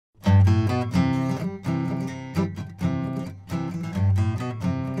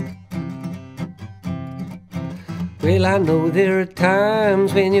Well, I know there are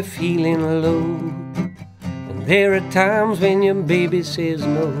times when you're feeling low, and there are times when your baby says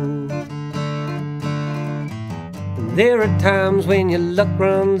no, and there are times when your luck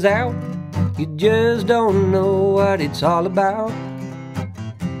runs out, you just don't know what it's all about.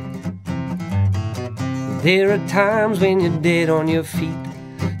 There are times when you're dead on your feet,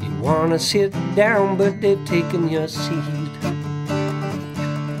 you wanna sit down but they've taken your seat.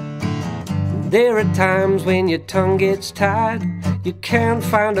 There are times when your tongue gets tied, you can't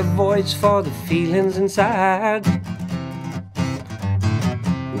find a voice for the feelings inside.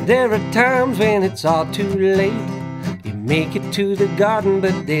 There are times when it's all too late, you make it to the garden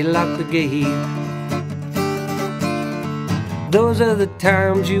but they lock the gate. Those are the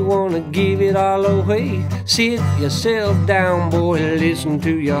times you wanna give it all away. Sit yourself down, boy, listen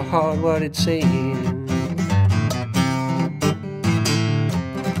to your heart, what it's saying.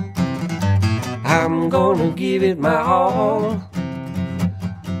 I'm gonna give it my all,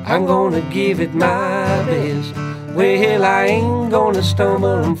 I'm gonna give it my best. Well, I ain't gonna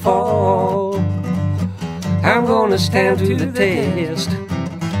stumble and fall, I'm gonna stand to the test.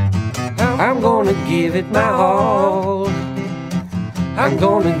 I'm gonna give it my all, I'm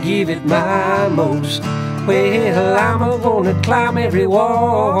gonna give it my most. Well, I'm gonna climb every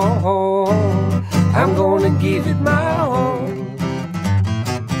wall, I'm gonna give it my all.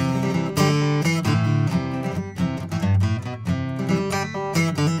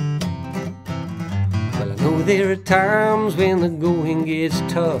 Well, I know there are times when the going gets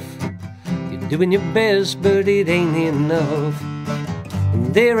tough, you're doing your best but it ain't enough.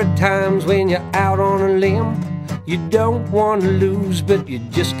 And there are times when you're out on a limb, you don't want to lose, but you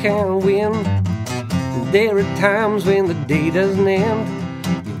just can't win. And there are times when the day doesn't end,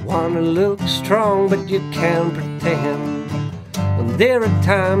 you want to look strong, but you can't pretend. And there are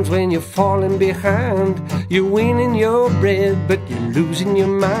times when you're falling behind, you're winning your bread, but you're losing your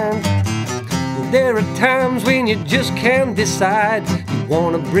mind. And there are times when you just can't decide, you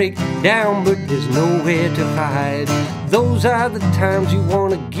want to break down, but there's nowhere to hide. Those are the times you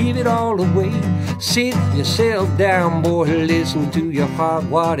want to give it all away. Sit yourself down, boy, listen to your heart,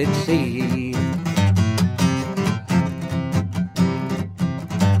 what it says.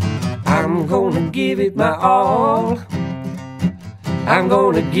 I'm gonna give it my all, I'm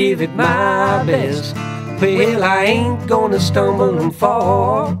gonna give it my best. Well, I ain't gonna stumble and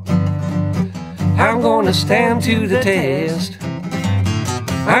fall, I'm gonna stand to the test.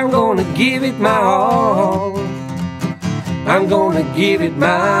 I'm gonna give it my all, I'm gonna give it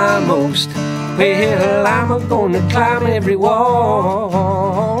my most. Well, I'm gonna climb every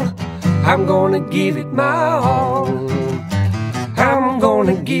wall, I'm gonna give it my all, I'm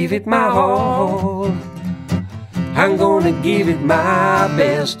gonna give it my all, I'm gonna give it my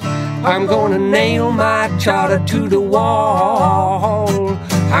best. I'm gonna nail my charter to the wall,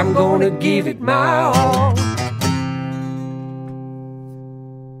 I'm gonna give it my all.